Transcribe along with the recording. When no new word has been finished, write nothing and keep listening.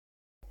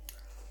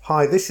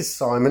Hi, this is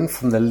Simon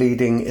from the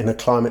Leading in a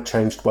Climate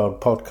Changed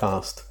World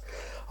podcast.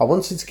 I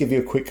wanted to give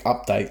you a quick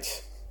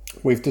update.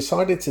 We've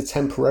decided to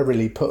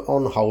temporarily put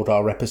on hold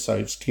our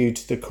episodes due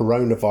to the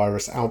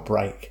coronavirus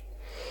outbreak.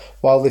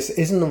 While this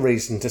isn't a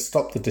reason to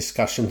stop the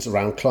discussions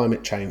around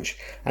climate change,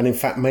 and in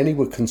fact many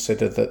would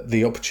consider that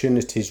the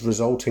opportunities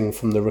resulting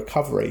from the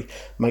recovery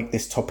make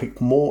this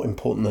topic more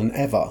important than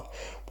ever,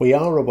 we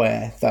are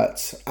aware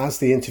that as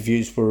the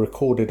interviews were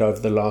recorded over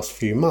the last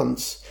few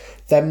months,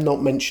 them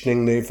not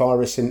mentioning the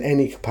virus in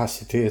any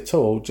capacity at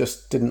all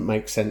just didn't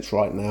make sense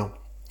right now.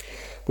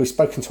 We've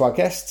spoken to our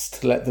guests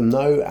to let them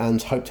know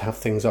and hope to have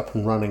things up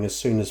and running as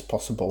soon as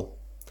possible.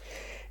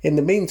 In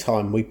the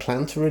meantime, we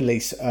plan to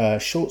release a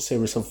short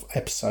series of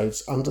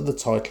episodes under the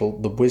title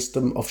The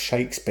Wisdom of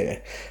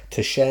Shakespeare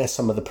to share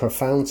some of the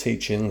profound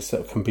teachings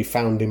that can be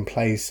found in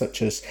plays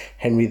such as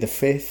Henry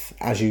V,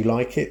 As You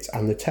Like It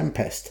and The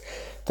Tempest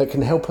that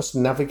can help us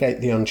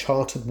navigate the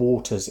uncharted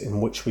waters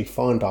in which we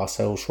find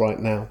ourselves right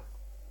now.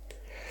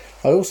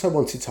 I also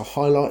wanted to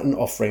highlight an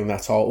offering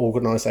that our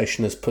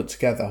organisation has put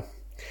together.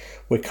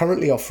 We're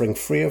currently offering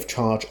free of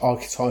charge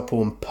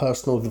archetypal and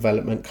personal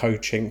development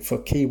coaching for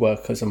key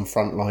workers and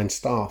frontline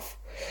staff.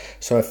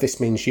 So if this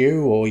means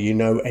you or you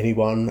know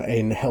anyone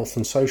in health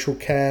and social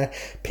care,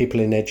 people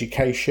in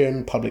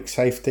education, public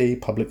safety,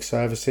 public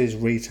services,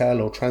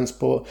 retail or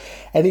transport,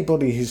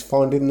 anybody who's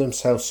finding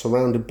themselves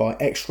surrounded by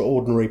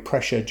extraordinary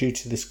pressure due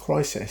to this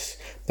crisis,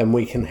 then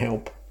we can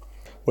help.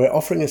 We're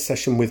offering a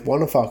session with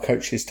one of our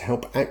coaches to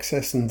help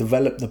access and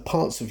develop the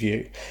parts of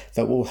you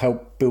that will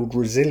help build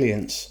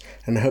resilience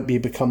and help you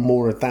become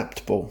more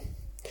adaptable.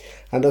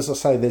 And as I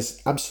say,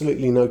 there's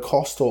absolutely no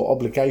cost or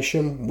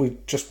obligation. We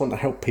just want to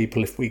help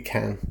people if we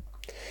can.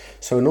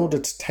 So in order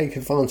to take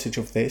advantage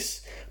of this,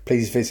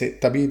 please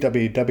visit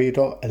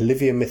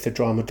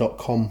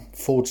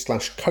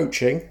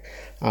www.oliviamithdrama.com/coaching.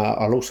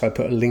 I'll also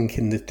put a link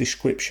in the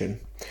description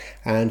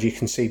and you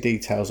can see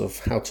details of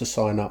how to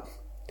sign up.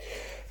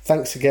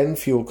 Thanks again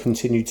for your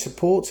continued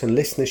support and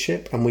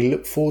listenership, and we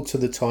look forward to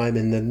the time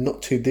in the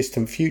not too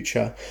distant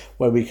future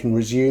where we can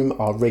resume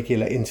our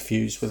regular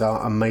interviews with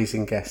our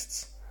amazing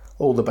guests.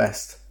 All the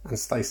best and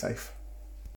stay safe.